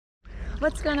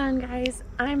What's going on, guys?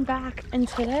 I'm back, and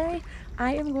today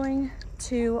I am going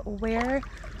to wear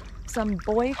some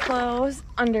boy clothes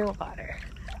underwater.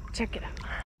 Check it out.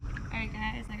 Alright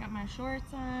guys, I got my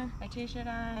shorts on, my t-shirt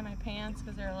on, and my pants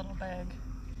because they're a little big.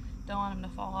 Don't want them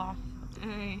to fall off.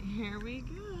 Alright, here we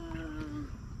go.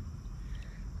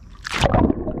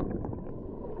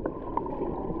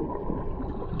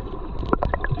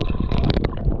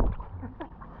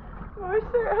 My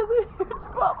shirt has a huge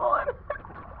bubble in it.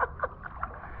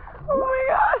 Oh my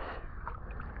gosh.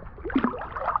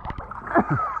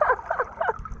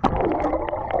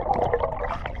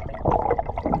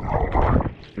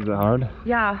 Is it hard?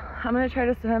 Yeah, I'm gonna try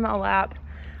to swim a lap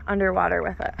underwater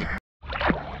with it.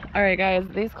 Alright guys,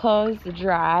 these clothes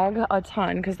drag a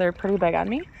ton because they're pretty big on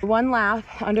me. One lap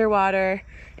underwater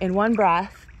in one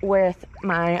breath with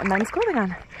my men's clothing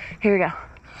on. Here we go.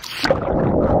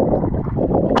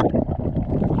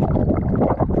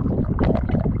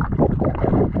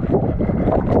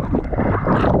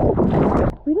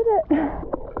 We did it!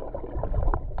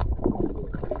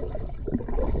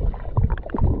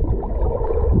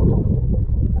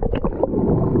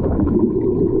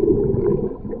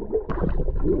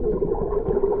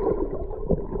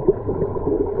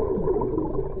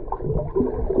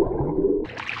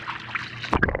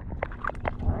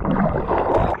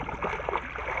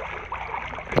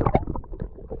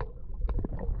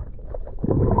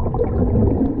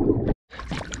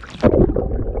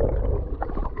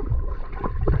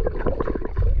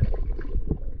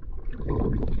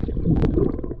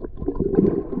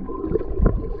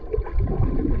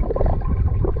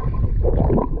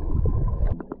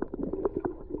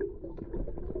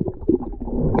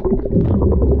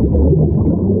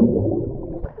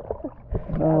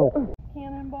 No.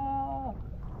 Cannonball!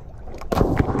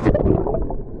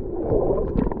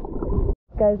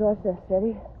 Guys, watch this.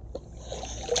 Ready?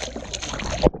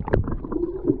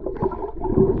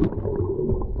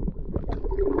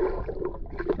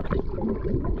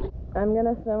 I'm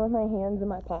gonna swim with my hands in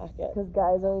my pocket because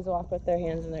guys always walk with their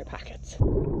hands in their pockets.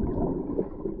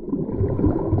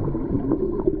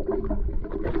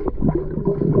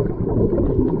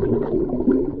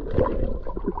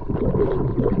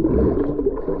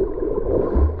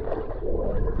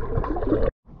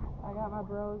 I got my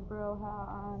bro hat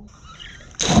on.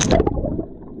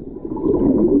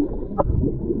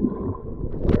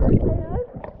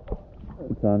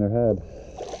 It's on her head.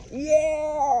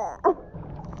 Yeah!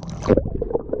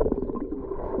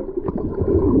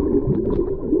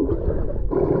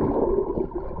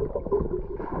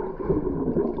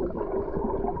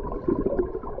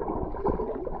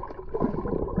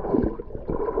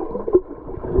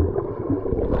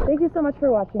 Thank you so much for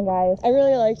watching, guys. I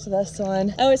really liked this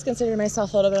one. I always considered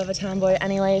myself a little bit of a tomboy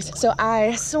anyways, so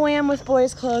I swam with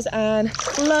boys' clothes on.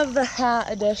 Love the hat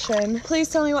edition. Please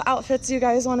tell me what outfits you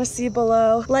guys want to see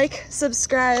below. Like,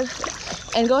 subscribe,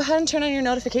 and go ahead and turn on your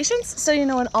notifications so you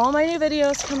know when all my new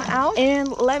videos come out. And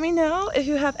let me know if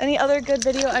you have any other good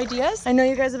video ideas. I know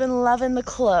you guys have been loving the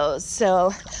clothes,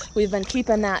 so we've been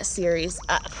keeping that series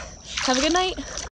up. Have a good night.